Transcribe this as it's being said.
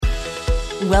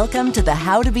Welcome to the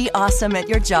How to Be Awesome at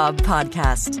Your Job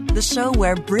podcast, the show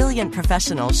where brilliant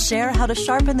professionals share how to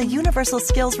sharpen the universal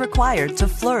skills required to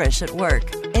flourish at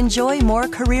work. Enjoy more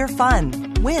career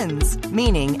fun, wins,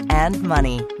 meaning, and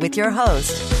money with your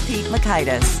host, Pete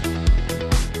Makaitis.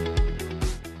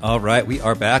 All right, we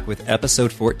are back with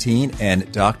episode 14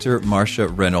 and Dr. Marcia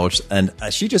Reynolds, and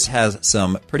she just has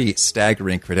some pretty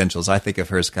staggering credentials. I think of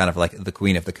her as kind of like the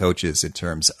queen of the coaches in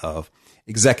terms of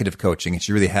executive coaching, and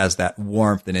she really has that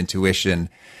warmth and intuition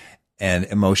and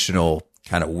emotional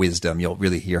kind of wisdom you'll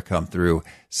really hear come through.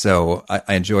 So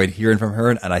I enjoyed hearing from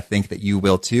her, and I think that you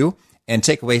will too, and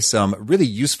take away some really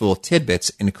useful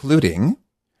tidbits, including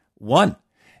 1,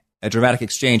 a dramatic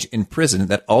exchange in prison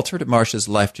that altered Marcia's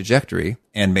life trajectory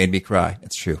and made me cry.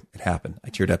 It's true. It happened.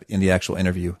 I teared up in the actual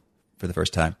interview for the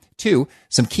first time. 2,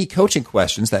 some key coaching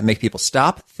questions that make people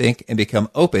stop, think, and become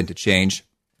open to change.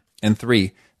 And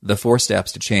 3, the 4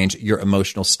 steps to change your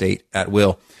emotional state at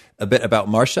will. A bit about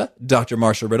Marcia. Dr.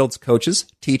 Marcia Reynolds coaches,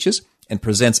 teaches, and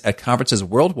presents at conferences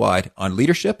worldwide on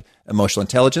leadership, emotional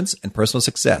intelligence, and personal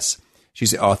success. She's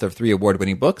the author of 3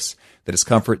 award-winning books, The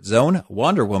Discomfort Zone,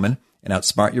 Wonder Woman, and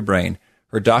Outsmart Your Brain.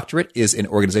 Her doctorate is in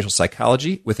organizational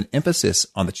psychology with an emphasis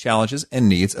on the challenges and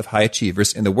needs of high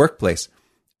achievers in the workplace.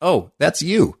 Oh, that's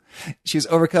you. She's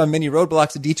overcome many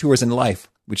roadblocks and detours in life,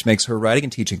 which makes her writing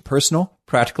and teaching personal,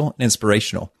 practical, and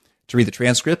inspirational. To read the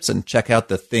transcripts and check out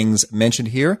the things mentioned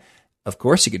here, of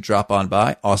course, you could drop on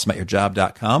by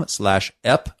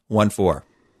awesomeatyourjob.com/ep14.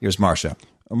 Here's Marcia.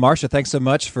 Marcia, thanks so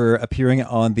much for appearing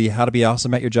on the How to Be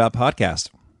Awesome at Your Job podcast.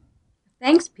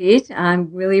 Thanks, Pete. I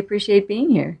really appreciate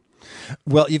being here.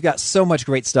 Well, you've got so much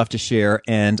great stuff to share,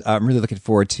 and I'm really looking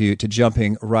forward to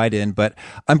jumping right in. But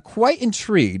I'm quite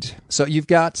intrigued. So you've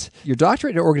got your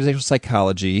doctorate in organizational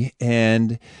psychology,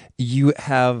 and you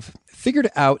have figured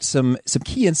out some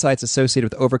key insights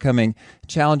associated with overcoming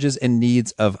challenges and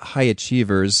needs of high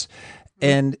achievers.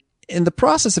 And in the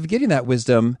process of getting that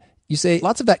wisdom, you say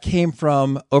lots of that came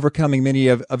from overcoming many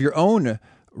of your own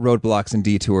roadblocks and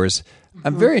detours.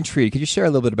 I'm very intrigued. Could you share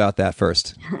a little bit about that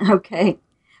first? Okay.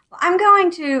 Well, I'm going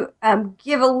to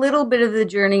give a little bit of the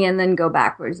journey and then go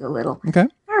backwards a little. Okay.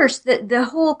 First, the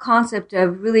whole concept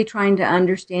of really trying to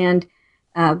understand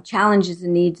challenges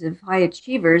and needs of high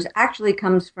achievers actually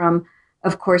comes from,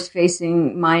 of course,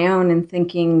 facing my own and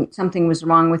thinking something was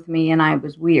wrong with me and I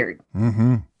was weird.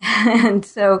 Mm-hmm. And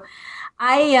so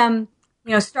I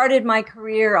started my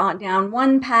career down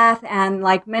one path, and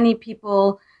like many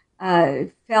people,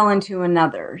 fell into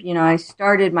another. I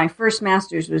started, my first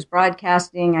master's was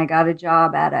broadcasting. I got a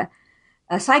job at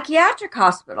a psychiatric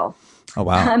hospital. Oh,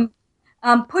 wow.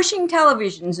 Pushing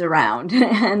televisions around.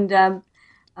 And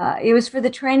it was for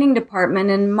the training department.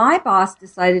 And my boss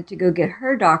decided to go get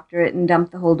her doctorate and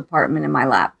dump the whole department in my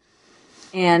lap.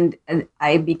 And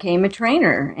I became a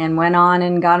trainer and went on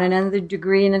and got another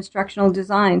degree in instructional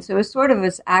design. So it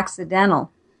was accidental.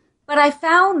 But I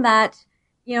found that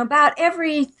about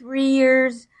every 3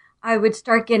 years, I would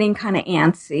start getting kind of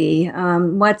antsy.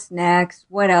 What's next?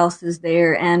 What else is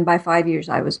there? And by 5 years,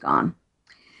 I was gone.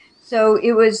 So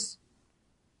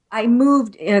I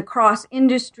moved across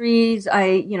industries.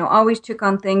 I, always took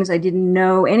on things. I didn't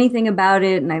know anything about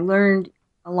it. And I learned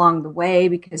along the way,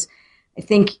 because I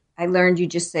think I learned you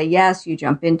just say yes, you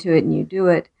jump into it and you do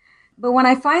it. But when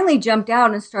I finally jumped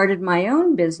out and started my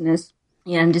own business,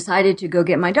 and decided to go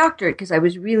get my doctorate, because I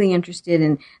was really interested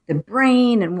in the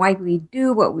brain and why we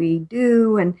do what we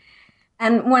do. And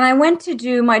when I went to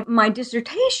do my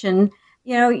dissertation,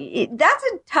 that's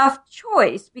a tough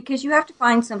choice, because you have to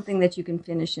find something that you can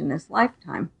finish in this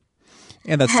lifetime.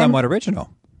 And that's somewhat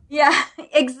original. Yeah,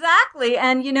 exactly.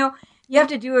 And, you have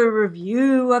to do a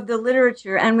review of the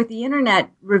literature. And with the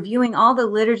internet, reviewing all the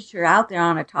literature out there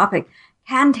on a topic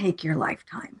can take your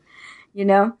lifetime,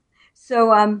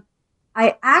 So,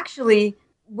 I actually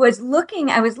was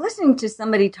listening to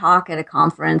somebody talk at a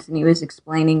conference, and he was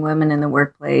explaining women in the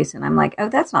workplace. And I'm like, oh,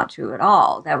 that's not true at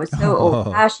all. That was so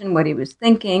old-fashioned what he was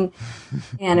thinking.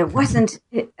 And it wasn't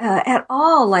at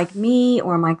all like me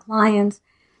or my clients.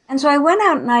 And so I went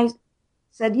out and I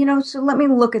said, so let me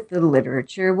look at the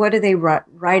literature. What are they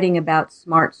writing about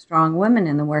smart, strong women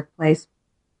in the workplace?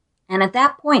 And at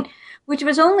that point, which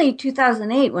was only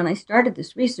 2008 when I started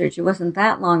this research, it wasn't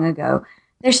that long ago,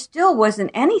 there still wasn't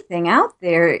anything out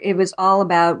there. It was all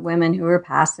about women who were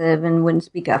passive and wouldn't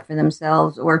speak up for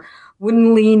themselves or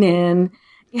wouldn't lean in.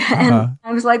 And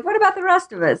I was like, what about the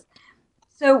rest of us?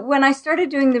 So when I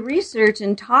started doing the research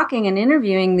and talking and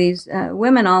interviewing these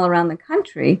women all around the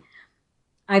country,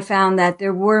 I found that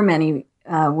there were many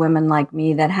women like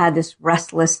me that had this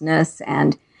restlessness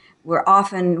and we were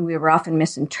often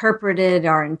misinterpreted,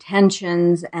 our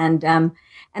intentions, and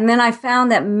then I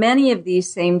found that many of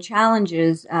these same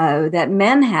challenges that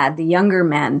men had, the younger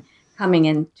men coming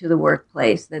into the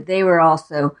workplace, that they were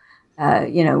also,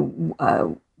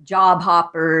 job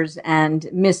hoppers and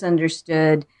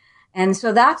misunderstood. And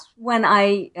so that's when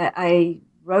I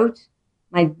wrote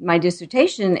my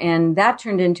dissertation, and that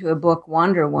turned into a book,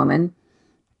 Wonder Woman.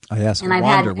 Oh, yes,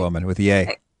 Wonder Woman with the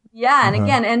A. Yeah, and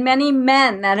again, and many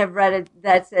men that have read it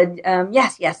that said,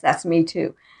 yes, that's me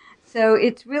too. So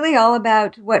it's really all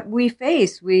about what we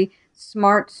face. We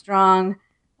smart, strong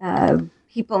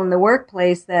people in the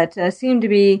workplace that seem to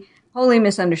be wholly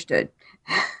misunderstood.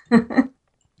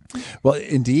 Well,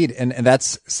 indeed. And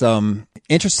that's some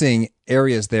interesting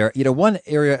areas there. One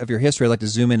area of your history I'd like to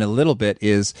zoom in a little bit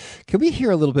is, can we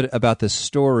hear a little bit about the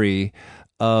story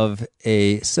of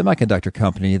a semiconductor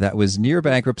company that was near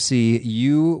bankruptcy?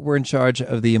 You were in charge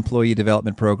of the employee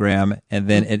development program, and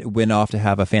then it went off to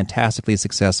have a fantastically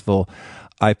successful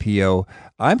IPO.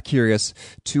 I'm curious,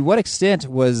 to what extent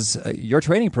was your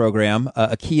training program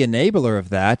a key enabler of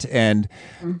that, and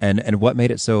what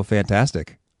made it so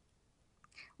fantastic?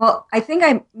 Well, I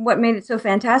think what made it so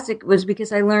fantastic was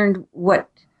because I learned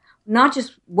not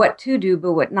just what to do,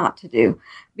 but what not to do.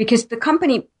 Because the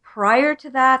company prior to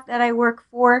that I worked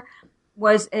for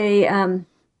was a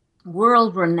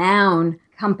world-renowned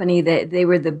company. That they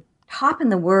were the top in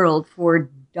the world for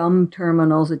dumb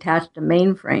terminals attached to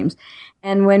mainframes.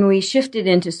 And when we shifted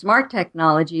into smart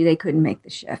technology, they couldn't make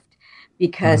the shift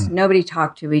because nobody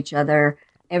talked to each other.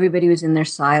 Everybody was in their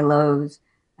silos.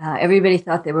 Everybody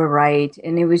thought they were right.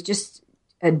 And it was just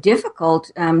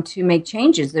difficult to make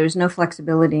changes. There was no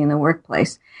flexibility in the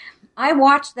workplace. I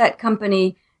watched that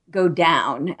company go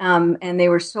down, and they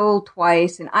were sold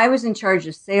twice. And I was in charge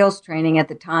of sales training at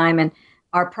the time, and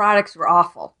our products were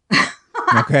awful.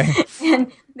 Okay.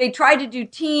 And they tried to do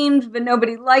teams, but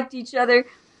nobody liked each other.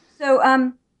 So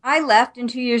I left. In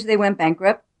 2 years, they went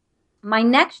bankrupt. My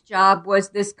next job was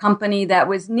this company that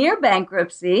was near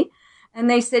bankruptcy. And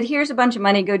they said, here's a bunch of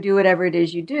money, go do whatever it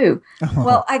is you do. Oh.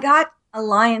 Well, I got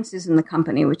alliances in the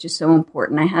company, which is so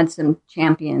important. I had some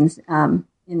champions in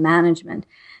management.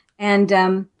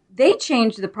 And they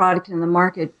changed the product in the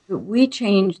market, but we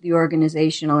changed the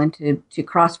organizational into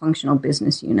cross-functional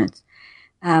business units.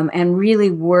 And really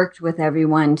worked with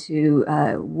everyone to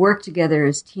work together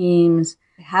as teams,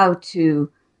 how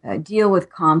to deal with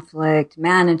conflict,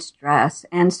 manage stress.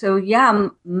 And so,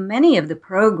 many of the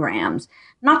programs,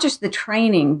 not just the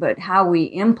training, but how we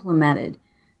implemented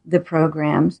the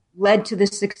programs, led to the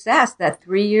success that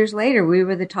 3 years later, we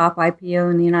were the top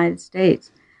IPO in the United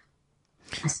States.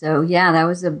 So, that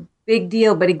was a big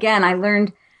deal. But again, I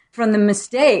learned from the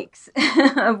mistakes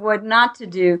of what not to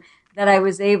do, that I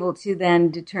was able to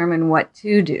then determine what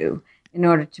to do in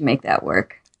order to make that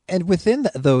work. And within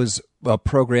those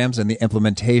programs and the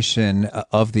implementation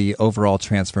of the overall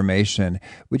transformation,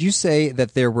 would you say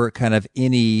that there were kind of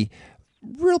any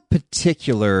real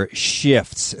particular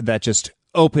shifts that just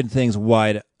opened things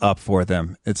wide up for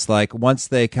them? It's like once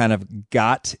they kind of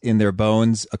got in their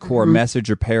bones a core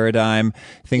message or paradigm,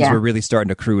 things were really starting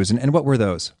to cruise. And what were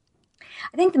those?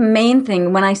 I think the main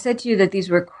thing, when I said to you that these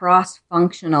were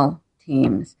cross-functional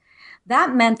teams,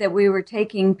 that meant that we were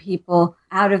taking people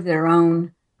out of their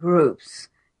own groups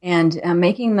and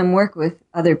making them work with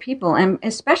other people, and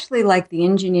especially like the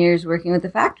engineers working with the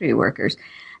factory workers,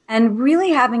 and really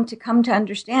having to come to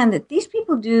understand that these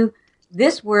people do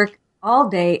this work all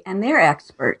day and they're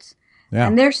experts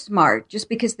and they're smart. Just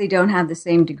because they don't have the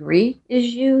same degree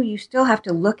as you still have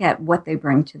to look at what they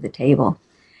bring to the table.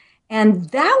 And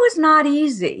that was not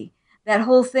easy. That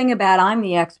whole thing about I'm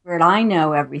the expert, I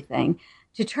know everything,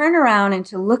 to turn around and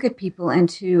to look at people and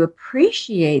to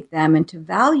appreciate them and to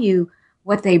value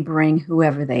what they bring,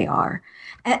 whoever they are.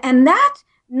 And that,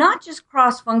 not just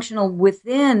cross-functional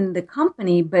within the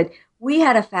company, but we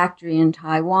had a factory in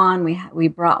Taiwan. We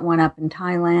brought one up in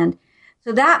Thailand.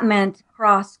 So that meant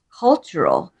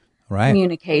cross-cultural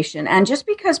communication. And just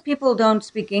because people don't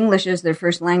speak English as their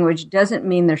first language doesn't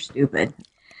mean they're stupid.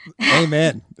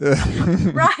 Amen.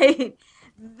 Right.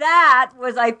 That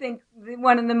was, I think,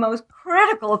 one of the most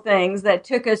critical things that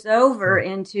took us over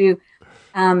into,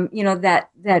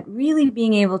 that really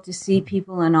being able to see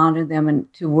people and honor them and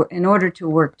in order to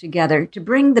work together to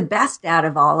bring the best out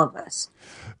of all of us.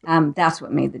 That's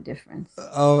what made the difference.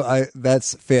 Oh,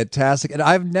 that's fantastic. And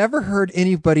I've never heard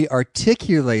anybody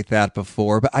articulate that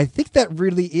before, but I think that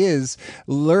really is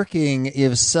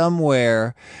lurking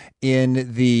somewhere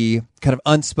in the kind of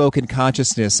unspoken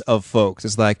consciousness of folks.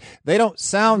 It's like, they don't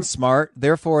sound smart,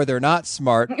 therefore they're not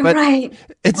smart. But right.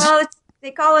 They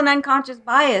call it unconscious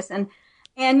bias. And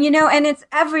And, and it's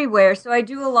everywhere. So I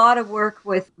do a lot of work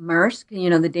with Maersk,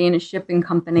 the Danish shipping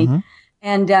company. Mm-hmm.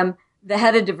 And the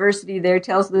head of diversity there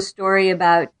tells the story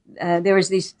about there was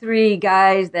these 3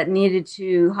 guys that needed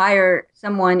to hire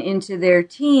someone into their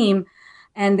team,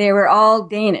 and they were all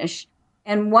Danish.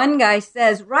 And one guy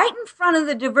says, right in front of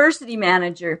the diversity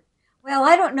manager, well,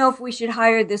 I don't know if we should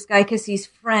hire this guy because he's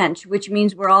French, which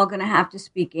means we're all going to have to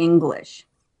speak English.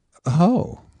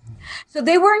 Oh. So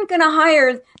they weren't going to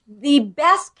hire the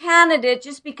best candidate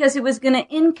just because it was going to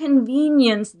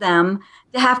inconvenience them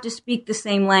to have to speak the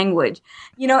same language.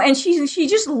 And she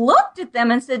just looked at them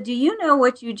and said, do you know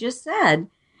what you just said?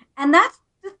 And that's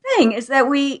the thing, is that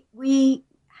we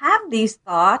have these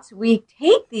thoughts, we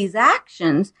take these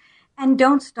actions and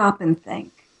don't stop and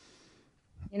think.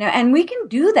 And we can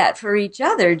do that for each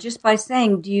other just by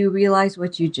saying, do you realize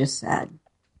what you just said?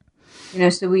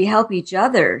 So we help each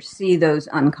other see those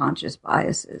unconscious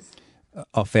biases.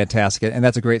 Oh, fantastic. And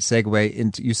that's a great segue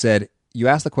into, you said, you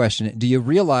asked the question, do you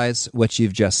realize what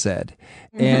you've just said?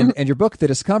 Mm-hmm. And your book, The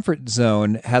Discomfort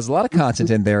Zone, has a lot of content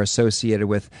in there associated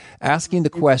with asking the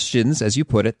questions, as you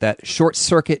put it, that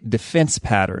short-circuit defense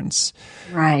patterns.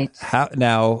 Right. How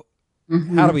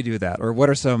do we do that? Or what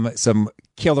are some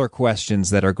killer questions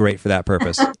that are great for that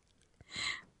purpose?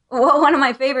 Well, one of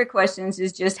my favorite questions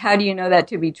is just, how do you know that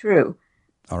to be true?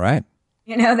 All right.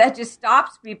 That just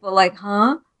stops people like,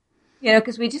 huh?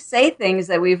 Because we just say things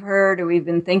that we've heard or we've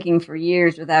been thinking for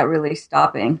years without really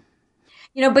stopping.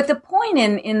 But the point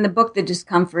in the book, The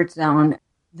Discomfort Zone,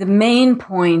 the main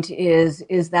point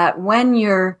is that when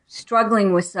you're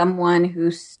struggling with someone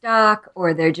who's stuck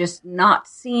or they're just not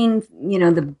seeing,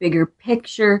 the bigger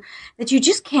picture, that you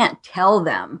just can't tell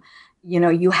them,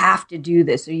 you have to do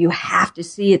this or you have to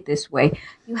see it this way.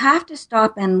 You have to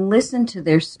stop and listen to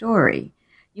their story.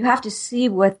 You have to see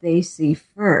what they see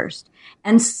first.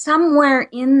 And somewhere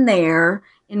in there,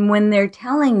 and when they're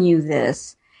telling you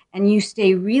this, and you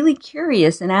stay really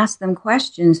curious and ask them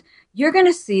questions, you're going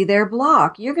to see their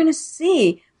block. You're going to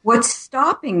see what's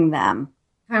stopping them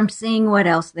from seeing what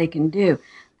else they can do.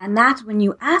 And that's when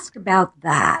you ask about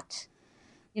that.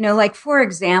 Like, for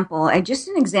example, just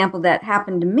an example that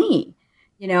happened to me.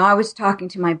 I was talking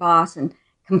to my boss and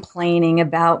complaining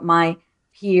about my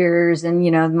peers and,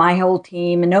 my whole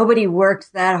team, and nobody works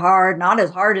that hard, not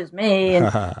as hard as me,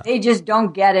 and they just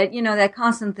don't get it. That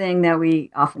constant thing that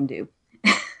we often do.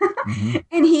 Mm-hmm.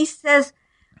 And he says,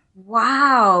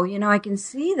 wow, I can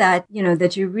see that,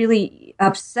 that you're really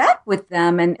upset with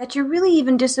them and that you're really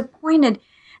even disappointed.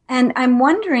 And I'm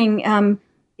wondering,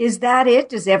 is that it?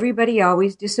 Does everybody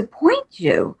always disappoint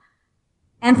you?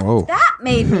 And that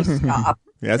made me stop.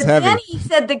 That's but heavy. Then he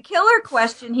said the killer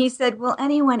question. He said, will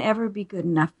anyone ever be good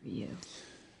enough for you?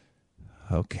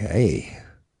 Okay.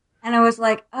 And I was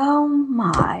like, oh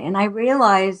my. And I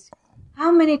realized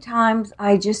how many times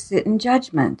I just sit in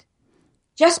judgment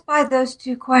just by those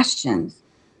 2 questions.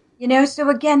 So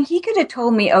again, he could have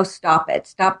told me, oh, stop it.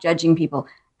 Stop judging people.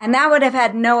 And that would have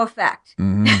had no effect.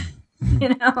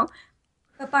 Mm-hmm.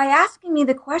 But by asking me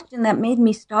the question that made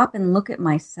me stop and look at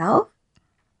myself,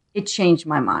 it changed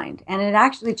my mind. And it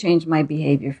actually changed my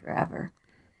behavior forever.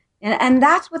 And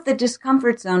that's what the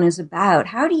discomfort zone is about.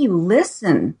 How do you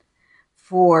listen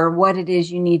for what it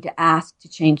is you need to ask to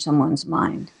change someone's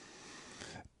mind?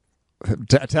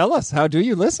 Tell us, how do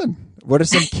you listen? What are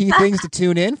some key things to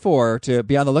tune in for, to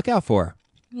be on the lookout for?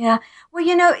 Yeah.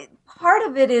 Well, part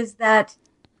of it is that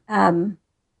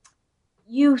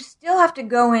you still have to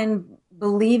go in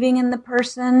believing in the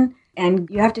person, and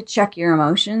you have to check your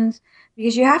emotions,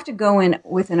 because you have to go in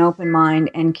with an open mind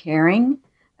and caring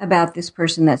about this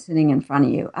person that's sitting in front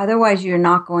of you. Otherwise, you're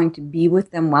not going to be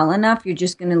with them well enough. You're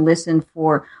just going to listen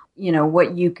for,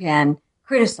 what you can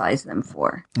criticize them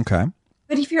for. Okay.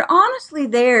 But if you're honestly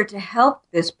there to help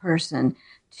this person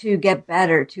to get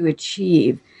better, to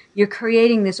achieve, you're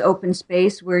creating this open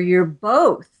space where you're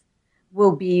both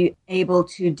will be able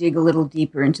to dig a little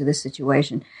deeper into the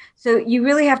situation. So you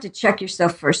really have to check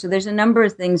yourself first. So there's a number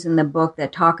of things in the book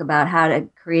that talk about how to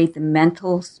create the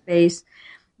mental space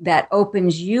that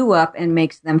opens you up and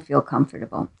makes them feel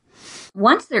comfortable.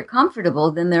 Once they're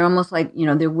comfortable, then they're almost like,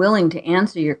 they're willing to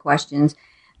answer your questions.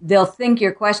 They'll think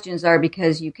your questions are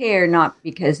because you care, not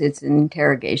because it's an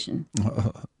interrogation.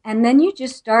 And then you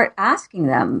just start asking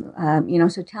them,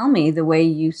 so tell me the way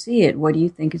you see it. What do you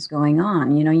think is going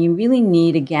on? You really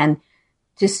need, again,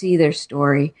 to see their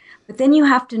story. But then you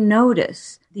have to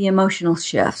notice the emotional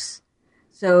shifts.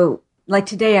 So like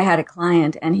today I had a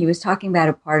client and he was talking about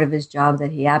a part of his job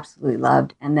that he absolutely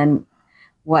loved and then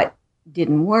what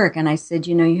didn't work. And I said,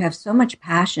 you have so much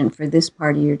passion for this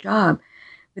part of your job,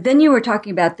 But then you were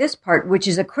talking about this part, which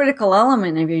is a critical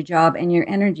element of your job, and your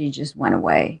energy just went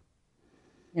away.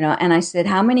 And I said,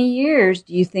 how many years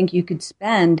do you think you could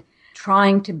spend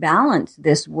trying to balance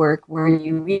this work where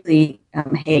you really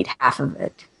hate half of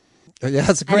it? Yeah,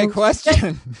 that's a great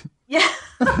question. Yeah.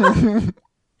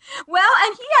 Well,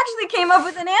 and he actually came up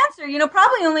with an answer,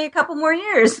 probably only a couple more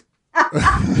years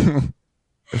at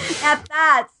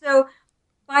that. So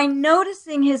by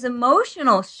noticing his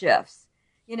emotional shifts,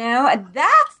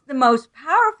 that's the most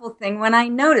powerful thing. When I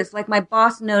notice, like my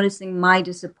boss noticing my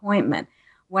disappointment,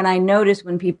 when I notice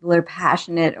when people are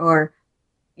passionate or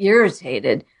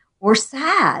irritated or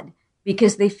sad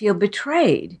because they feel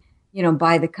betrayed,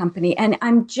 by the company. And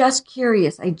I'm just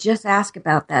curious. I just ask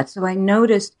about that. So I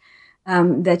noticed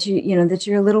that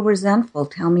you're a little resentful.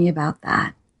 Tell me about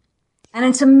that. And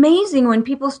it's amazing when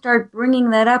people start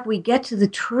bringing that up, we get to the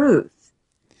truth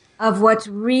of what's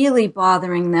really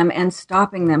bothering them and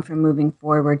stopping them from moving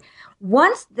forward.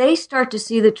 Once they start to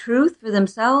see the truth for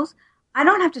themselves, I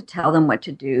don't have to tell them what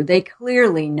to do. They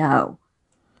clearly know.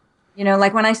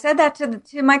 Like when I said that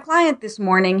to my client this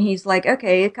morning, he's like,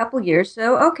 okay, a couple years.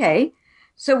 So, okay.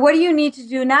 So what do you need to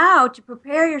do now to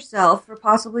prepare yourself for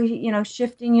possibly,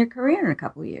 shifting your career in a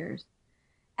couple years?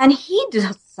 And he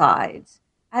decides.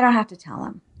 I don't have to tell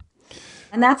him.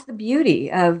 And that's the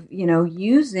beauty of,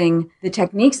 using the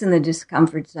techniques in the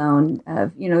discomfort zone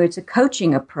of, it's a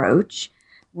coaching approach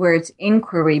where it's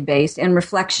inquiry based and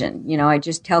reflection. I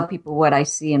just tell people what I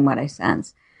see and what I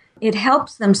sense. It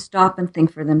helps them stop and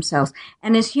think for themselves.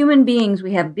 And as human beings,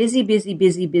 we have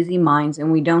busy minds,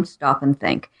 and we don't stop and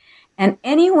think. And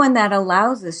anyone that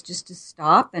allows us just to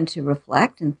stop and to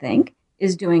reflect and think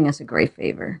is doing us a great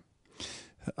favor.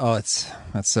 Oh, that's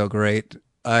so great.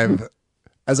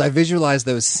 As I visualize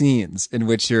those scenes in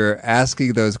which you're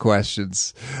asking those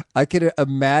questions, I could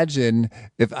imagine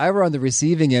if I were on the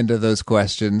receiving end of those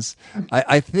questions,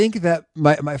 I think that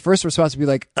my first response would be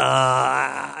like,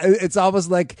 it's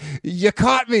almost like, you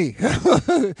caught me.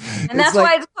 And that's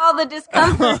why it's called the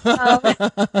discomfort zone.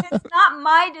 It's not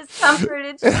my discomfort,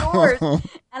 it's yours.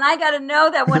 And I got to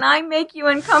know that when I make you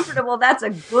uncomfortable, that's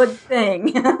a good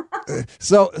thing.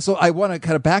 So I want to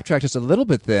kind of backtrack just a little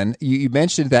bit then. You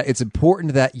mentioned that it's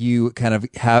important that you kind of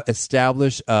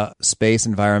establish a space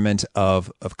environment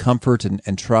of comfort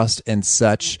and trust and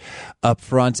such up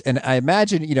front. And I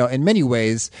imagine, in many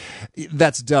ways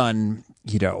that's done,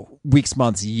 weeks,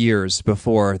 months, years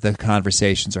before the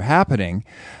conversations are happening.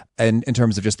 And in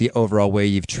terms of just the overall way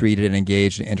you've treated and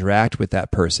engaged and interact with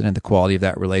that person and the quality of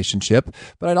that relationship.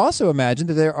 But I'd also imagine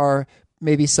that there are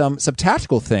maybe some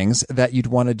tactical things that you'd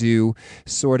want to do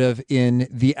sort of in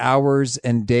the hours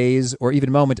and days or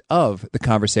even moment of the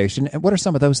conversation. And what are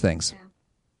some of those things?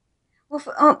 Yeah.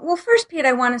 Well, first, Pete,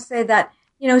 I want to say that,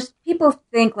 people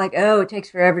think like, oh, it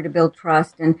takes forever to build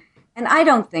trust. And I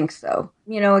don't think so,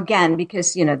 again,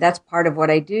 because, that's part of what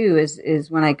I do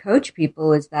is when I coach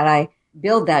people is that I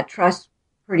build that trust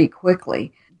pretty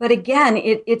quickly. But again,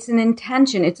 it's an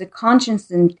intention. It's a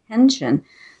conscious intention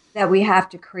that we have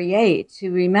to create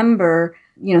to remember,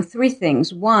 three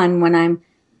things. One, when I'm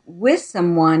with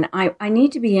someone, I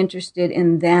need to be interested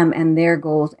in them and their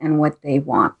goals and what they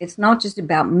want. It's not just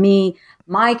about me,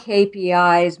 my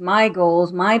KPIs, my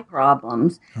goals, my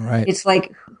problems. Right. It's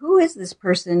like, who is this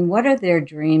person? What are their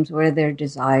dreams? What are their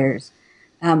desires?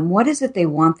 What is it they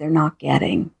want they're not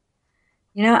getting?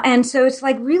 And so it's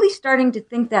like really starting to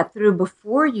think that through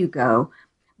before you go.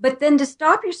 But then to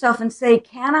stop yourself and say,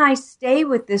 can I stay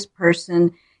with this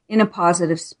person in a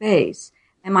positive space?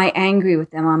 Am I angry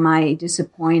with them? Am I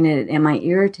disappointed? Am I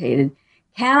irritated?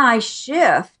 Can I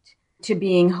shift to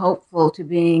being hopeful, to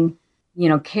being,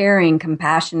 caring,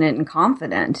 compassionate, and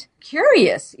confident?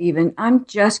 Curious even. I'm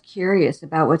just curious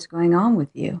about what's going on with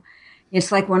you.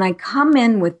 It's like when I come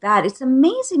in with that, it's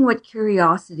amazing what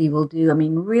curiosity will do. I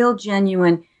mean, real,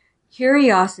 genuine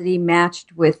curiosity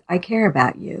matched with, I care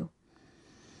about you.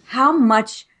 How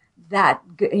much that,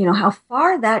 how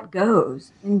far that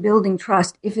goes in building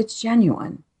trust if it's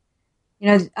genuine.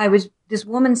 This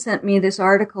woman sent me this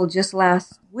article just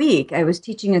last week. I was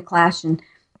teaching a class and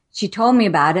she told me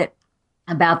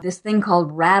about this thing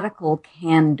called radical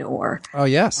candor. Oh,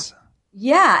 yes.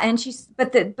 Yeah. And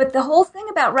but the whole thing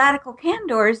about radical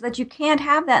candor is that you can't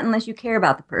have that unless you care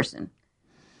about the person.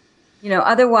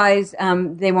 Otherwise,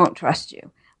 they won't trust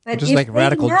you. But just like a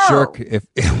radical jerk. If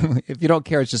you don't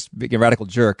care, it's just being a radical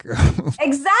jerk.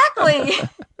 Exactly.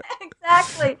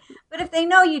 Exactly. But if they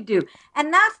know, you do.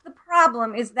 And that's the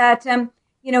problem is that,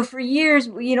 for years,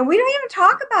 we don't even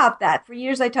talk about that. For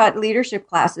years, I taught leadership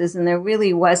classes and there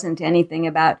really wasn't anything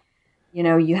about,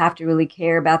 you have to really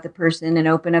care about the person and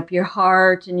open up your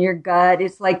heart and your gut.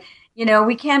 It's like,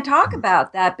 We can't talk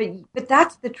about that, but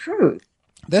that's the truth.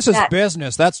 This is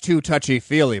business. That's too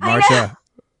touchy-feely, Marcia.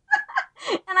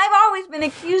 And I've always been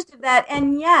accused of that,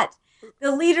 and yet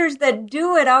the leaders that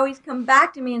do it always come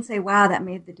back to me and say, wow, that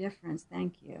made the difference.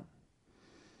 Thank you.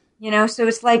 So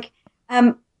it's like,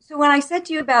 so when I said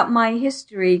to you about my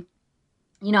history,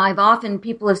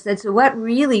 people have said, so what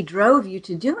really drove you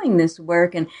to doing this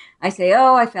work? And I say,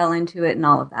 oh, I fell into it and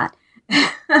all of that.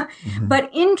 Mm-hmm. But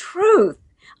in truth,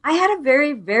 I had a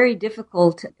very, very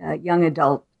difficult young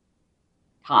adult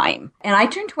time. And I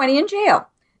turned 20 in jail.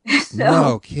 So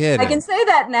no kidding. I can say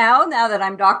that now that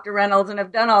I'm Dr. Reynolds and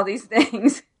have done all these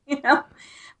things,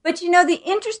 But, the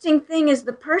interesting thing is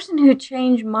the person who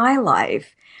changed my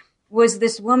life was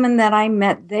this woman that I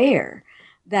met there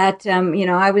that,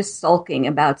 I was sulking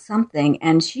about something.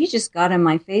 And she just got in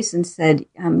my face and said,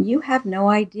 you have no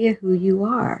idea who you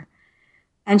are.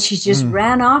 And she just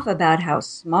ran off about how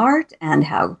smart and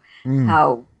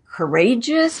how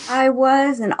courageous I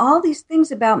was and all these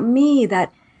things about me,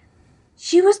 that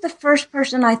she was the first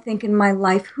person, I think, in my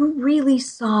life who really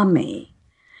saw me.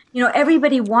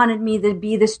 Everybody wanted me to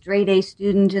be the straight A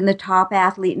student and the top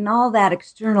athlete and all that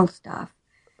external stuff.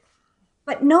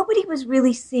 But nobody was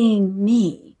really seeing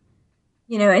me,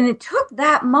 and it took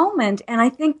that moment. And I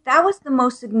think that was the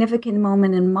most significant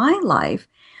moment in my life,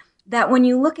 that when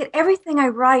you look at everything I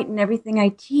write and everything I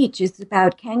teach, it's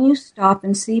about, can you stop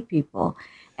and see people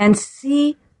and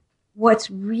see what's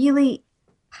really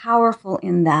powerful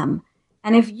in them?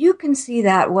 And if you can see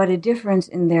that, what a difference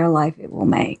in their life it will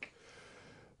make.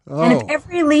 Oh. And if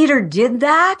every leader did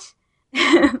that,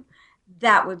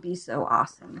 that would be so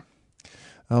awesome.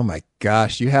 Oh my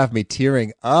gosh, you have me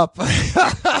tearing up.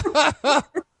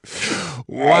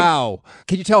 Wow.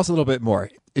 Can you tell us a little bit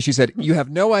more? She said, you have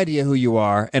no idea who you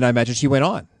are. And I imagine she went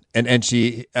on and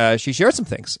she shared some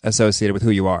things associated with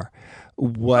who you are.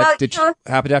 What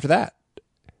happened after that?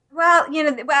 Well,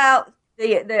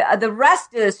 the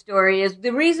rest of the story is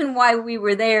the reason why we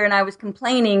were there and I was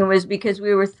complaining was because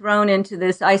we were thrown into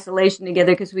this isolation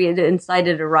together because we had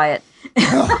incited a riot.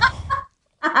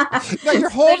 No, you're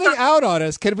holding out on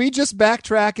us. Can we just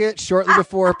backtrack it shortly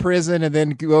before prison and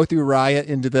then go through riot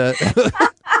into the...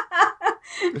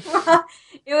 Well,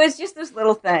 it was just this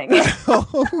little thing.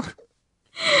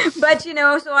 But,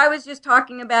 so I was just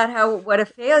talking about what a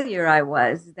failure I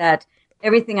was, that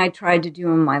everything I tried to do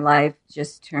in my life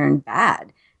just turned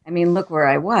bad. I mean, look where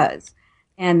I was.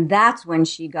 And that's when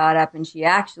she got up and she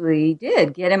actually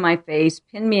did get in my face,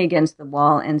 pinned me against the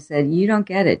wall and said, you don't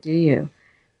get it, do you?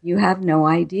 You have no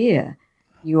idea.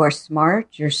 You are smart,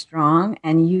 you're strong,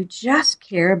 and you just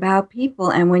care about people.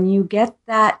 And when you get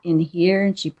that in here,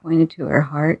 and she pointed to her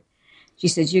heart, she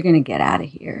said, you're going to get out of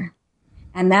here.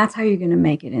 And that's how you're going to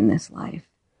make it in this life.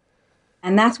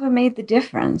 And that's what made the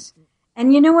difference.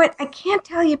 And you know what? I can't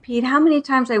tell you, Pete, how many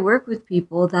times I work with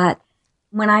people that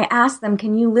when I ask them,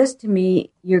 can you list to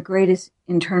me your greatest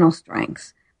internal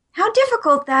strengths? How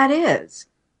difficult that is.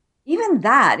 Even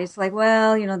that, it's like,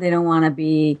 well, they don't want to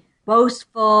be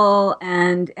boastful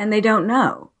and they don't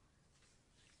know.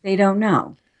 They don't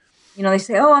know. They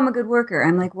say, oh, I'm a good worker.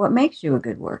 I'm like, what makes you a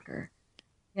good worker?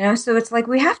 So it's like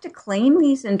we have to claim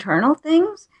these internal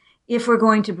things if we're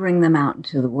going to bring them out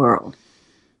into the world.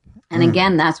 And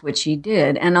again, that's what she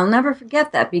did. And I'll never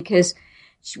forget that because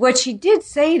what she did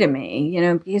say to me,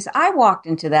 because I walked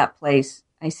into that place,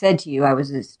 I said to you, I was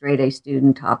a straight A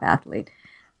student, top athlete.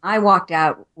 I walked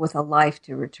out with a life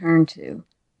to return to.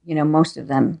 Most of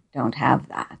them don't have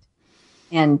that.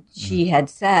 And she had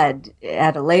said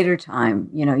at a later time,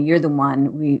 you're the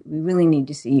one, we really need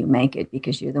to see you make it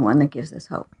because you're the one that gives us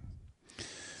hope.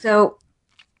 So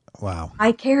wow,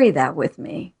 I carry that with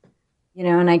me,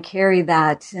 and I carry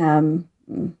that,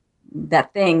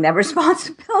 that thing, that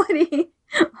responsibility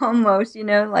almost,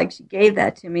 like she gave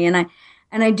that to me. And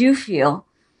I do feel,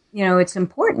 it's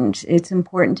important. It's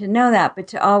important to know that, but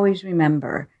to always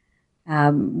remember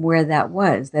where that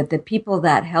was, that the people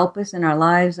that help us in our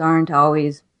lives aren't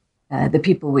always the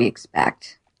people we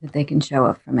expect, that they can show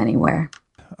up from anywhere.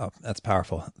 Oh, that's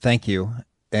powerful. Thank you.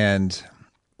 And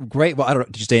great. Well, I don't know.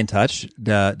 Did you stay in touch?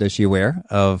 Does she aware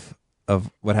of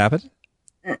what happened?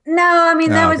 No, I mean,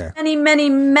 that was many, many,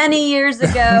 many years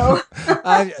ago.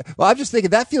 I'm just thinking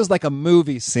that feels like a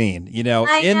movie scene, in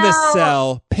the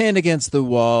cell, pinned against the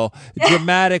wall,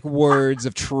 dramatic words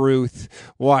of truth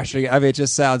washing. I mean, it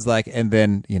just sounds like, and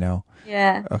then,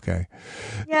 Yeah. Okay.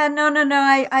 Yeah, no.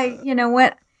 I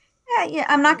what? Yeah,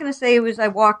 I'm not going to say it was, I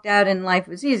walked out and life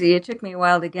was easy. It took me a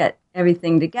while to get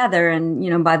everything together.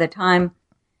 And, by the time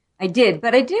I did,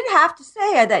 but I did have to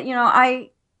say that,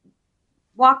 I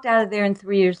walked out of there and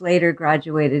 3 years later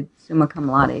graduated summa cum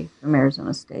laude from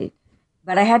Arizona State.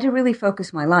 but I had to really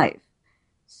focus my life.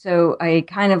 So I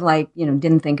kind of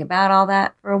didn't think about all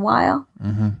that for a while.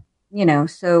 Mm-hmm.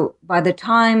 So by the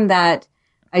time that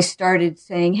I started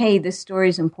saying, hey, this story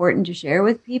is important to share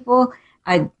with people,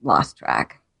 I lost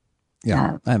track.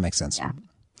 Yeah, that makes sense.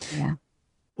 Yeah.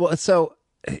 Well, so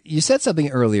you said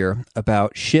something earlier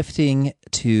about shifting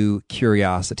to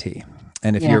curiosity.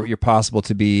 And if you're possible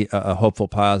to be a hopeful,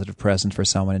 positive presence for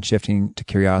someone and shifting to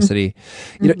curiosity,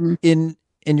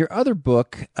 in your other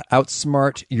book,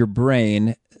 Outsmart Your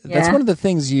Brain, that's one of the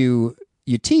things you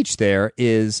teach there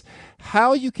is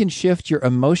how you can shift your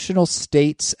emotional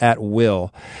states at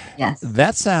will. Yes.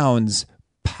 That sounds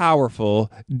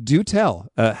powerful. Do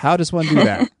tell. How does one do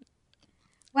that?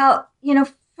 Well,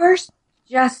 first,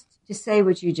 just to say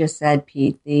what you just said,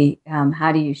 Pete, the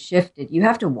how do you shift it? You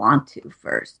have to want to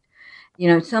first.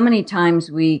 So many times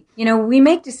we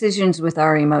make decisions with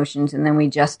our emotions and then we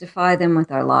justify them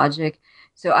with our logic.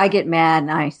 So I get mad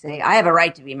and I say, I have a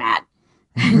right to be mad.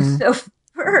 Mm-hmm. So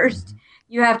first,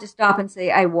 you have to stop and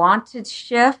say, I want to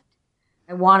shift.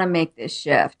 I want to make this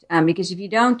shift. Because if you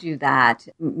don't do that,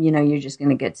 you're just going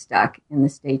to get stuck in the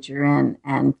state you're in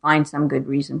and find some good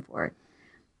reason for it.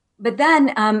 But then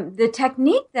the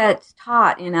technique that's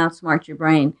taught in Outsmart Your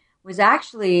Brain was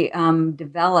actually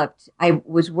developed. I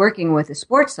was working with a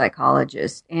sports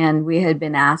psychologist, and we had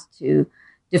been asked to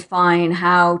define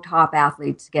how top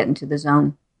athletes get into the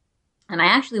zone. And I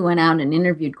actually went out and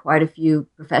interviewed quite a few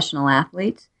professional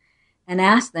athletes and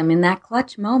asked them, in that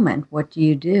clutch moment, what do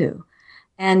you do?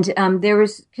 And there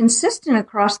was consistent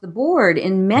across the board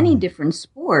in many different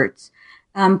sports,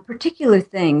 particular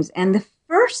things. And the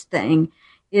first thing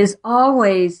is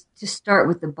always to start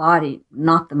with the body,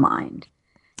 not the mind.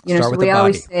 So we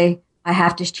always say, I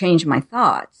have to change my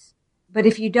thoughts. But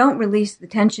if you don't release the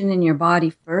tension in your body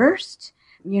first,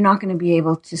 you're not going to be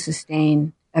able to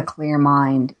sustain a clear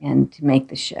mind and to make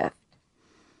the shift.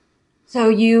 So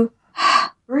you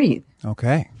breathe.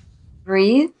 Okay.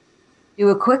 Breathe. Do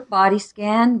a quick body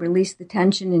scan. Release the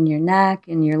tension in your neck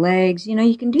and your legs.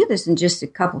 You can do this in just a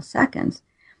couple seconds.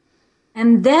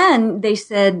 And then they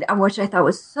said, which I thought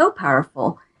was so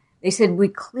powerful, they said, we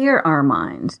clear our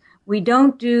minds. We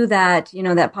don't do that,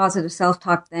 that positive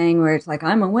self-talk thing where it's like,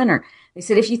 I'm a winner. They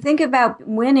said, if you think about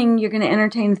winning, you're going to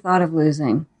entertain the thought of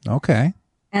losing. Okay.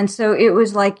 And so it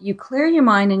was like you clear your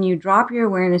mind and you drop your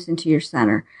awareness into your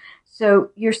center.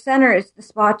 So your center is the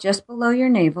spot just below your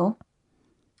navel.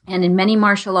 And in many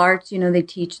martial arts, they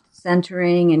teach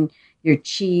centering and your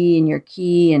chi and your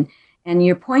ki and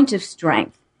your point of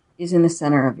strength is in the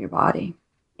center of your body.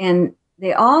 And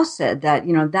they all said that,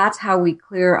 that's how we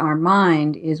clear our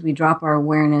mind is we drop our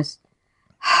awareness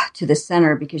to the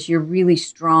center because you're really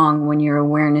strong when your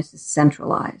awareness is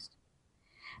centralized.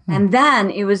 And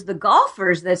then it was the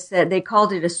golfers that said, they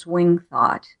called it a swing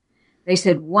thought. They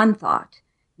said one thought.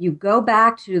 You go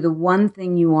back to the one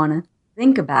thing you want to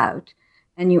think about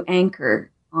and you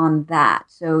anchor on that.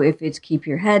 So if it's keep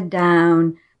your head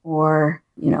down or,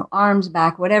 arms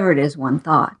back, whatever it is, one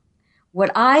thought. What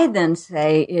I then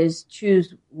say is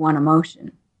choose one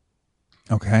emotion.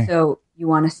 Okay. So you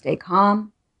want to stay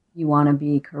calm. You want to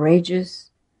be courageous.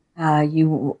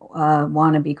 You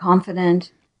want to be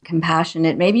confident,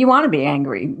 compassionate. Maybe you want to be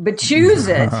angry, but choose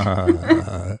it.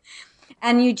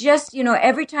 And you just,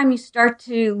 every time you start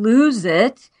to lose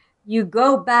it, you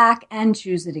go back and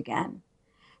choose it again.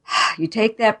 You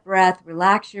take that breath,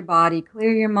 relax your body,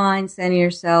 clear your mind, center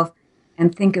yourself,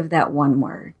 and think of that one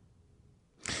word.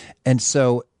 And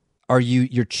so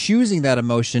you're choosing that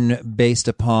emotion based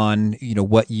upon,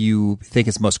 what you think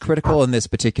is most critical in this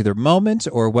particular moment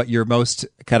or what you're most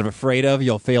kind of afraid of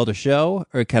you'll fail to show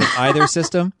or kind of either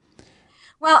system?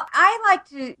 Well, I like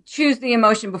to choose the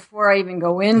emotion before I even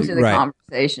go into the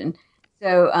conversation.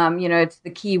 So, it's the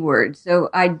key word. So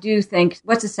I do think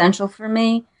what's essential for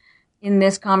me in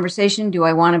this conversation, do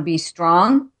I want to be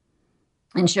strong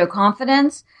and show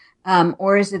confidence?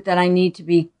 Or is it that I need to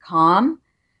be calm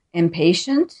and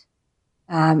patient?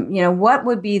 What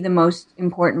would be the most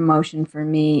important emotion for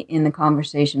me in the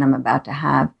conversation I'm about to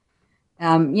have?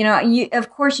 Of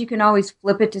course, you can always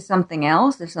flip it to something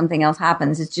else. If something else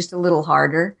happens, it's just a little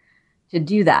harder to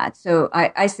do that. So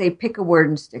I say pick a word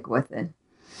and stick with it.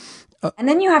 And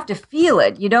then you have to feel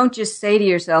it. You don't just say to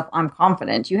yourself, I'm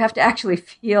confident. You have to actually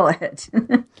feel it.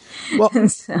 Well,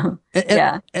 and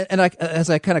as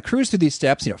I kind of cruise through these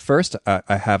steps, first,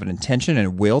 I have an intention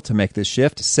and will to make this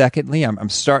shift. Secondly, I'm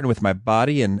starting with my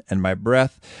body and my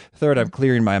breath. Third, I'm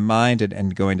clearing my mind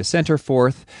and going to center.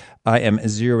 Fourth, I am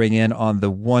zeroing in on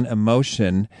the one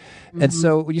emotion. Mm-hmm. And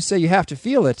so when you say you have to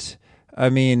feel it,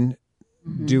 I mean,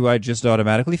 do I just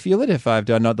automatically feel it if I've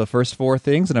done the first 4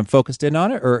 things and I'm focused in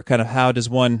on it? Or kind of how does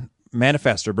one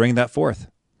manifest or bring that forth?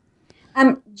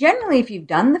 Generally, if you've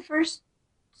done the first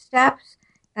steps,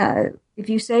 if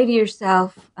you say to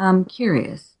yourself, I'm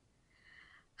curious,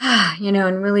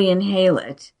 and really inhale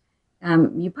it,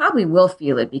 you probably will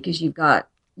feel it because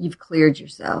you've cleared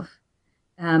yourself.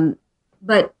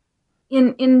 But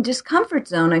in Discomfort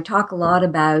Zone, I talk a lot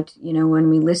about, when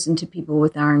we listen to people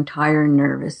with our entire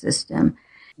nervous system,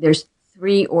 there's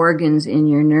 3 organs in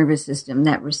your nervous system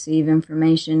that receive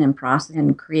information and process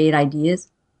and create ideas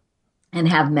and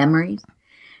have memories.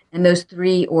 And those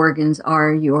 3 organs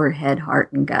are your head,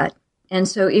 heart, and gut. And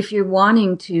so if you're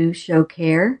wanting to show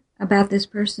care about this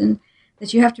person,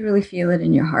 that you have to really feel it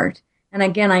in your heart. And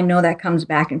again, I know that comes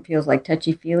back and feels like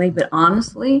touchy-feely, but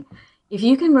honestly, if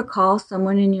you can recall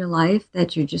someone in your life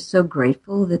that you're just so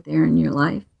grateful that they're in your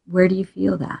life, where do you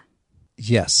feel that?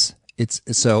 Yes. It's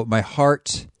so my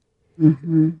heart,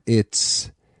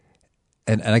 it's,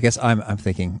 and I guess I'm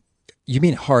thinking, you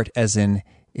mean heart as in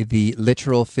the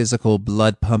literal physical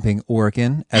blood pumping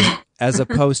organ as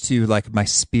opposed to like my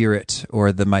spirit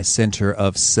or my center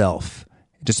of self,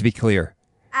 just to be clear.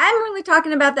 I'm really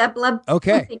talking about that blood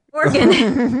pumping organ.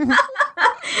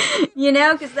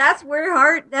 Because that's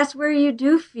where you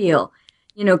do feel,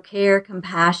 care,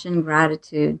 compassion,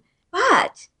 gratitude,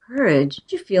 but courage,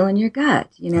 you feel in your gut.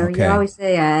 You always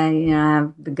say, I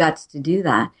have the guts to do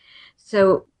that.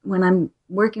 So when I'm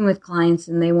working with clients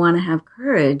and they want to have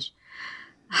courage,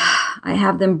 I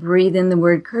have them breathe in the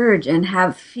word courage and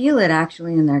feel it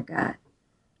actually in their gut.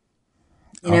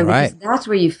 Because that's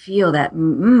where you feel that,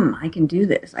 I can do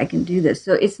this. I can do this.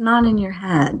 So it's not in your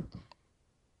head.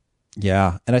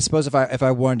 Yeah. And I suppose if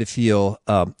I wanted to feel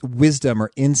wisdom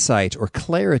or insight or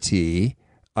clarity,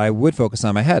 I would focus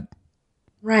on my head.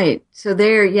 Right. So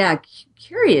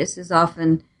curious is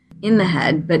often in the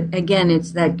head, but again,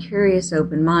 it's that curious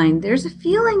open mind. There's a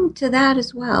feeling to that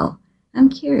as well. I'm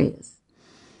curious.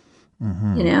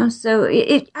 So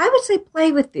I would say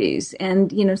play with these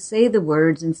and, say the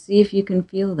words and see if you can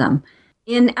feel them.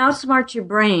 In Outsmart Your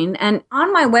Brain, and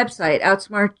on my website,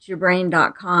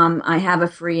 outsmartyourbrain.com, I have a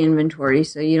free inventory,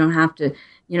 so you don't have to,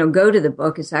 go to the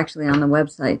book. It's actually on the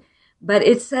website. But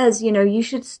it says, you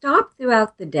should stop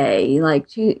throughout the day, like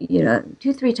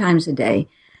 2-3 times a day,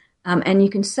 and you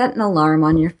can set an alarm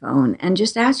on your phone and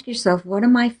just ask yourself, what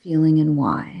am I feeling and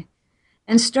why?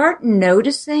 And start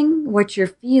noticing what you're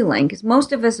feeling, because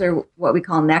most of us are what we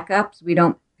call neck-ups. We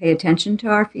don't pay attention to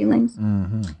our feelings.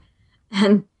 Mm-hmm.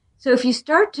 And so if you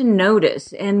start to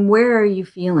notice, and where are you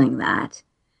feeling that,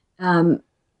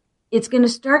 it's going to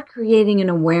start creating an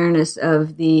awareness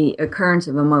of the occurrence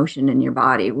of emotion in your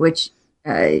body, which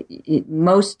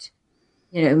most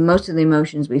of the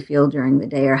emotions we feel during the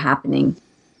day are happening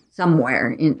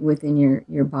somewhere within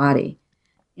your body.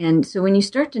 And so when you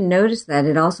start to notice that,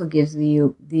 it also gives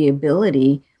you the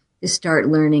ability to start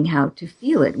learning how to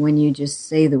feel it when you just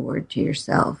say the word to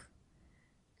yourself.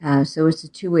 So it's a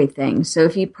two-way thing. So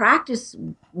if you practice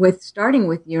starting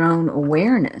with your own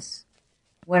awareness,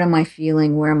 what am I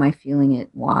feeling? Where am I feeling it?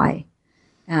 Why?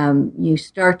 You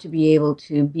start to be able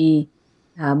to be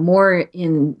more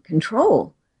in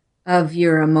control of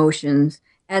your emotions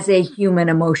as a human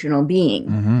emotional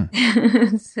being.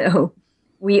 Mm-hmm. So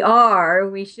we ought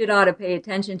to pay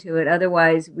attention to it.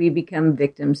 Otherwise, we become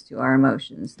victims to our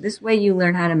emotions. This way you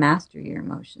learn how to master your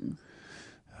emotions.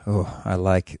 Oh, I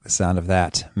like the sound of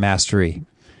that. Mastery.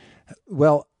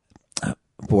 Well,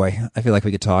 boy, I feel like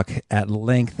we could talk at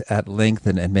length,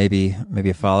 and maybe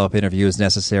a follow-up interview is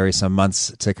necessary some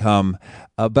months to come.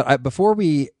 But before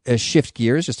we shift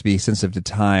gears, just to be sensitive to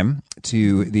time,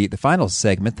 to the final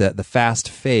segment, the fast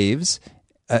faves,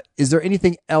 is there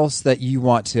anything else that you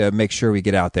want to make sure we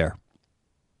get out there?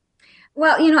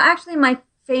 Well, actually my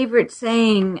favorite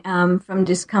saying from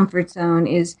Discomfort Zone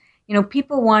is,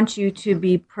 people want you to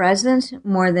be present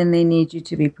more than they need you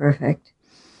to be perfect.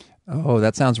 Oh,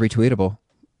 that sounds retweetable.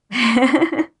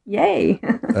 Yay.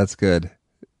 That's good.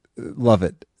 Love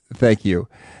it. Thank you.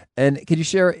 And can you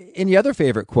share any other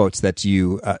favorite quotes that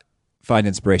you find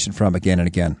inspiration from again and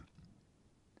again?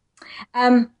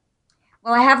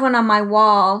 Well, I have one on my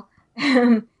wall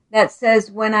that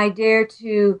says, when I dare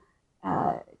to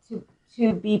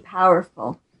be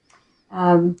powerful,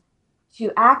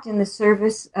 to act in the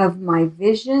service of my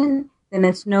vision, then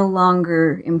it's no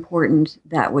longer important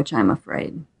that which I'm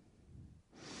afraid.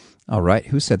 All right.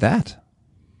 Who said that?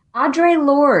 Audre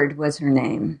Lorde was her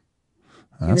name.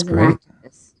 That's great.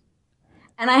 Activist.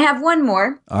 And I have one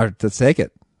more. All right, let's take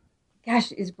it.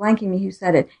 Gosh, it's blanking me who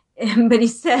said it. But he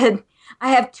said, I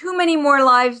have too many more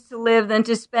lives to live than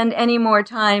to spend any more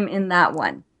time in that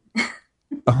one.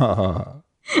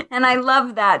 And I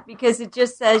love that because it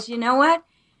just says, you know what?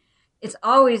 It's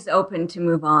always open to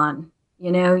move on.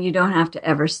 You know, you don't have to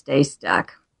ever stay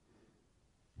stuck.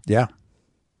 Yeah.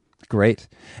 Great.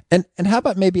 And how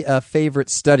about maybe a favorite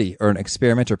study or an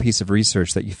experiment or piece of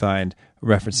research that you find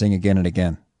referencing again and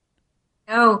again?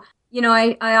 Oh, you know,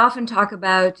 I often talk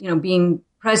about, you know, being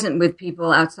present with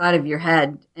people outside of your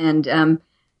head. And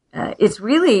it's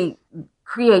really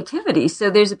creativity. So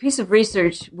there's a piece of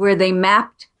research where they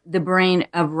mapped the brain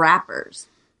of rappers.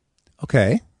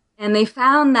 Okay. And they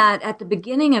found that at the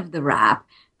beginning of the rap,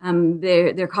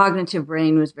 their cognitive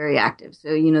brain was very active.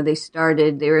 So, you know,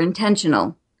 they were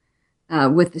intentional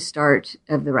with the start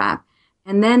of the rap.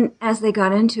 And then as they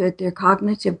got into it, their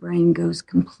cognitive brain goes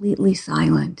completely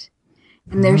silent.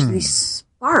 And there's these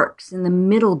sparks in the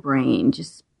middle brain,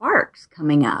 just sparks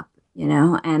coming up, you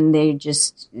know, and they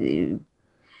just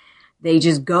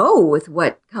go with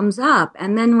what comes up.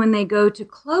 And then when they go to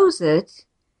close it,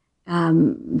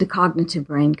 the cognitive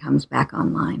brain comes back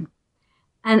online.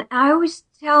 And I always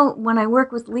tell when I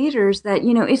work with leaders that,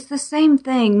 you know, it's the same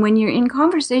thing. When you're in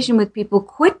conversation with people,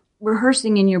 quit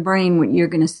rehearsing in your brain what you're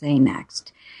going to say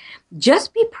next.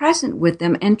 Just be present with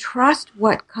them and trust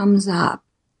what comes up,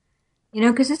 you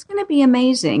know, because it's going to be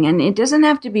amazing. And it doesn't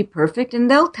have to be perfect, and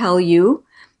they'll tell you,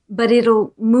 but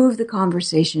it'll move the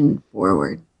conversation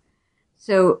forward.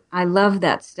 So I love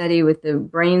that study with the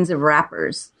brains of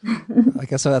rappers. I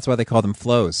guess so. That's why they call them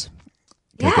flows.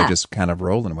 Because they're just kind of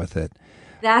rolling with it.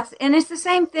 And it's the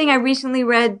same thing. I recently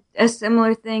read a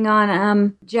similar thing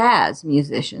on jazz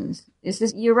musicians.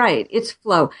 You're right. It's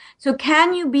flow. So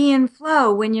can you be in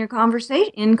flow when you're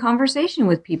in conversation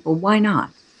with people? Why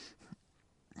not?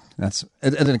 That's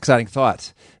an exciting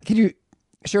thought. Can you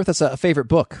share with us a favorite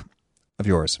book of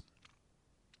yours?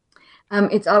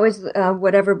 It's always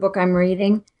whatever book I'm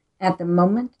reading at the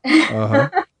moment. Uh-huh.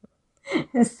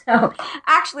 So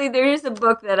actually, there is a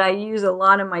book that I use a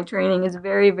lot in my training. It's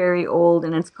very, very old,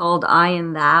 and it's called I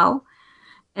and Thou.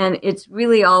 And it's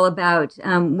really all about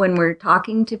when we're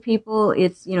talking to people,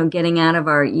 it's, you know, getting out of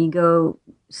our ego,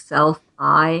 self,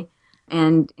 I,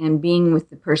 and being with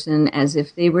the person as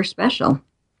if they were special.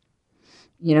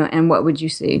 You know, and what would you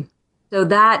see? So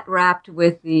that wrapped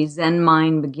with the Zen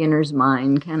mind, beginner's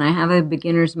mind. Can I have a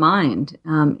beginner's mind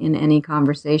in any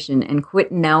conversation and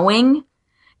quit knowing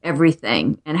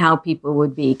everything and how people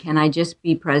would be? Can I just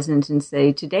be present and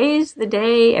say, today's the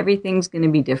day, everything's going to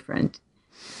be different,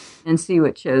 and see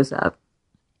what shows up?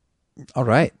 All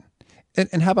right.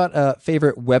 And how about a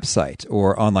favorite website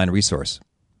or online resource?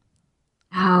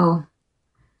 Oh,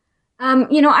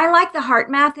 you know, I like the Heart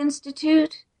Math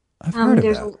Institute. I've heard of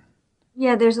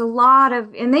that. There's a lot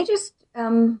of, and they just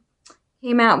came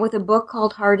out with a book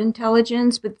called Heart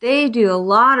Intelligence, but they do a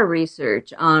lot of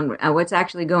research on what's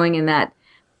actually going in that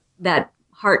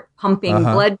heart pumping,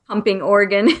 blood pumping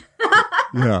organ.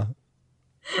 Yeah.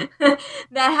 That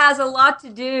has a lot to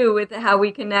do with how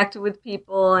we connect with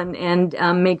people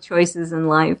and make choices in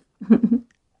life.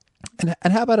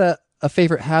 And how about a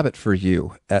favorite habit for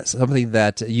you? Something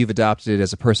that you've adopted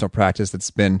as a personal practice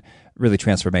that's been really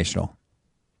transformational?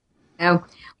 Oh,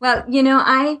 well, you know,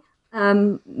 I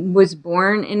was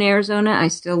born in Arizona. I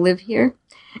still live here.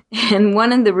 And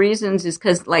one of the reasons is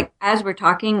because, like, as we're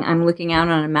talking, I'm looking out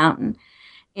on a mountain.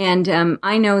 And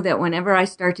I know that whenever I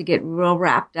start to get real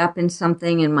wrapped up in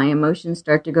something and my emotions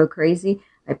start to go crazy,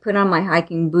 I put on my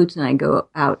hiking boots and I go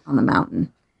out on the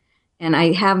mountain. And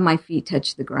I have my feet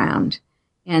touch the ground.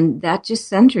 And that just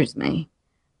centers me.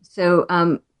 So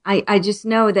I just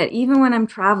know that even when I'm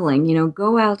traveling, you know,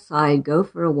 go outside, go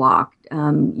for a walk.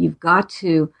 You've got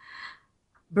to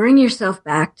bring yourself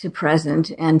back to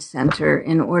present and center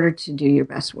in order to do your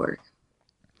best work.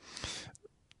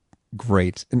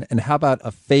 Great. And how about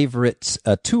a favorite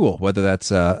tool, whether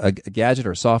that's a gadget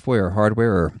or software or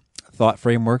hardware or thought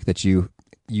framework that you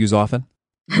use often?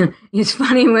 It's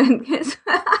funny because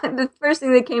the first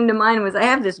thing that came to mind was I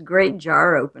have this great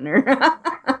jar opener.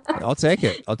 I'll take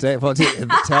it.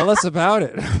 Tell us about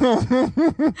it.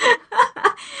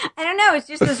 I don't know. It's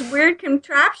just this weird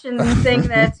contraption thing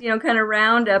that's, you know, kind of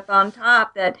round up on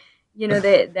top that, you know,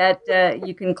 that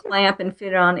you can clamp and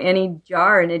fit on any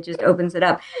jar, and it just opens it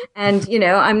up. And, you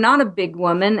know, I'm not a big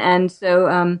woman, and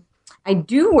so I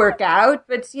do work out,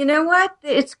 but you know what?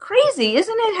 It's crazy,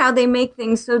 isn't it, how they make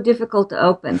things so difficult to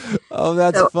open? Oh,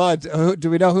 that's fun. Do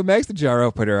we know who makes the jar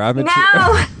opener? No.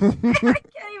 I can't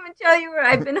even tell you where.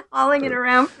 I've been hauling it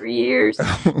around for years.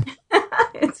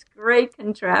 It's a great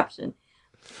contraption.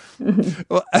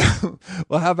 Well,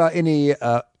 how about any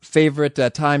favorite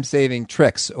time-saving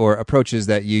tricks or approaches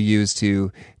that you use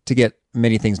to get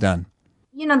many things done?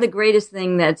 You know, the greatest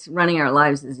thing that's running our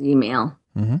lives is email.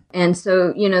 Mm-hmm. And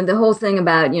so, the whole thing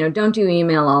about, don't do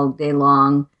email all day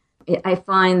long. I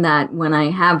find that when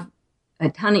I have a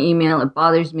ton of email, it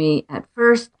bothers me at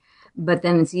first, but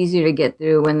then it's easier to get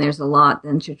through when there's a lot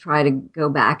than to try to go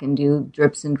back and do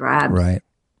drips and drabs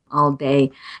all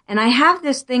day. And I have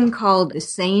this thing called the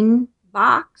Sane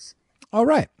box. All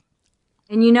right.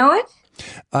 And you know it?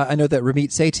 I know that Ramit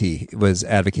Sethi was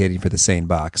advocating for the Sane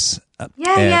box.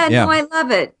 Yeah. No, I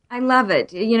love it.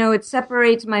 It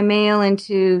separates my mail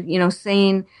into,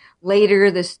 Sane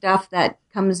later, the stuff that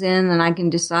comes in, and I can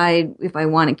decide if I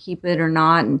want to keep it or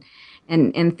not.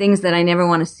 And things that I never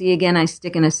want to see again, I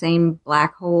stick in a Sane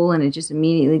black hole, and it just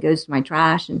immediately goes to my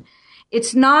trash. And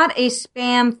it's not a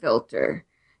spam filter,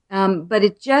 but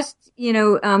it just,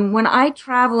 when I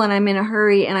travel and I'm in a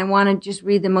hurry and I want to just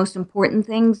read the most important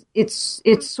things, it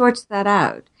sorts that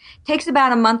out. It takes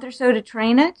about a month or so to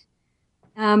train it.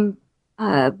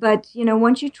 But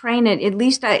once you train it, at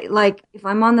least if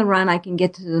I'm on the run, I can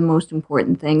get to the most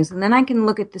important things, and then I can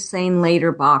look at the Sane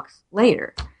later box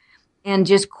later and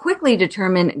just quickly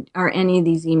determine, are any of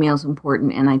these emails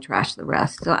important, and I trash the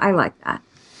rest. So I like that.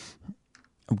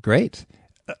 Great.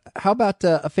 How about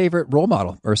a favorite role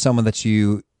model or someone that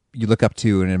you look up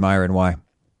to and admire, and why?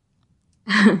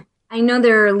 I know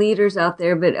there are leaders out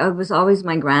there, but it was always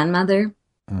my grandmother.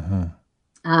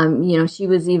 Mm-hmm. She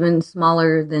was even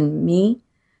smaller than me.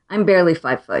 I'm barely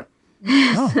 5 foot.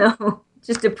 Oh. So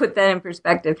just to put that in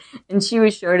perspective. And she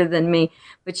was shorter than me,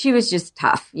 but she was just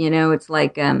tough. It's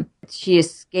like she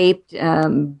escaped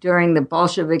during the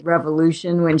Bolshevik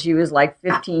Revolution when she was like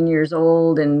 15 years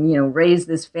old and, raised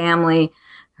this family.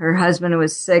 Her husband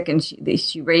was sick, and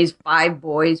she raised 5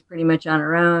 boys pretty much on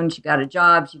her own. She got a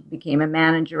job. She became a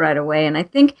manager right away. And I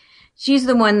think she's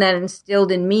the one that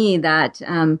instilled in me that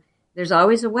there's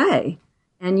always a way,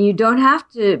 and you don't have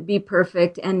to be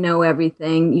perfect and know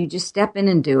everything. You just step in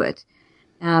and do it.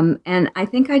 And I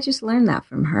think I just learned that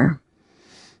from her.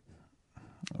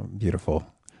 Oh, beautiful.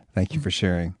 Thank you for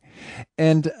sharing.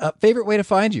 And favorite way to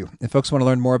find you? If folks want to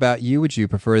learn more about you, would you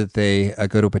prefer that they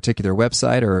go to a particular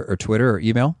website or Twitter or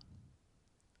email?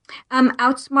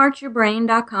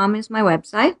 Outsmartyourbrain.com is my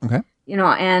website. Okay.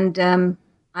 And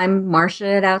I'm Marcia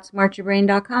at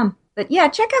outsmartyourbrain.com. But yeah,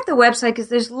 check out the website because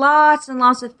there's lots and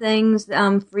lots of things,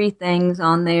 free things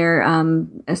on there,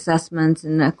 assessments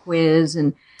and a quiz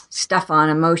and stuff on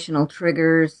emotional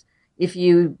triggers. If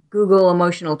you Google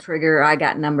emotional trigger, I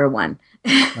got number 1.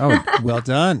 Oh, well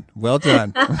done. Well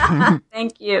done.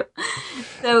 Thank you.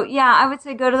 So yeah, I would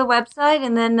say go to the website,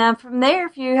 and then from there,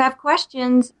 if you have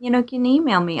questions, can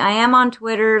email me. I am on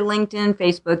Twitter, LinkedIn,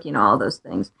 Facebook, all those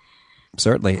things.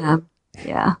 Certainly.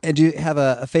 Yeah. And do you have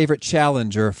a favorite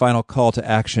challenge or a final call to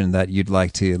action that you'd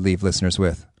like to leave listeners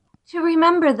with? To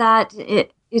remember that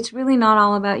it's really not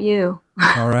all about you.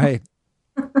 All right.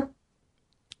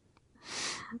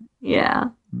 Yeah.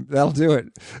 That'll do it.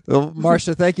 Well,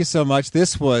 Marcia, thank you so much.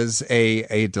 This was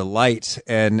a delight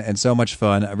and so much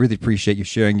fun. I really appreciate you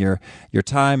sharing your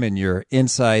time and your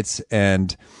insights,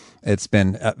 and it's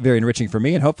been very enriching for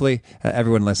me and hopefully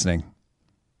everyone listening.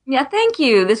 Yeah, thank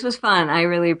you. This was fun. I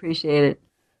really appreciate it.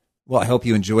 Well, I hope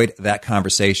you enjoyed that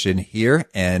conversation here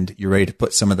and you're ready to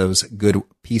put some of those good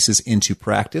pieces into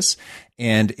practice.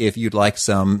 And if you'd like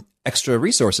some extra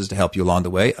resources to help you along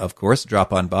the way, of course,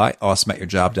 drop on by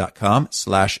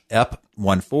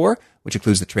awesomeatyourjob.com/ep14, which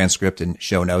includes the transcript and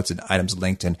show notes and items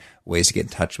linked and ways to get in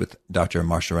touch with Dr.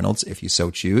 Marcia Reynolds if you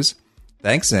so choose.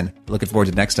 Thanks, and looking forward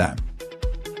to next time.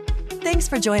 Thanks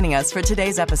for joining us for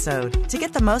today's episode. To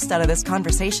get the most out of this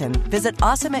conversation, visit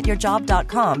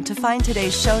awesomeatyourjob.com to find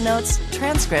today's show notes,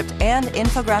 transcript, and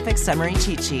infographic summary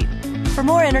cheat sheet. For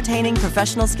more entertaining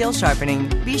professional skill sharpening,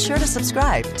 be sure to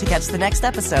subscribe to catch the next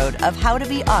episode of How to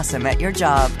Be Awesome at Your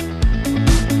Job.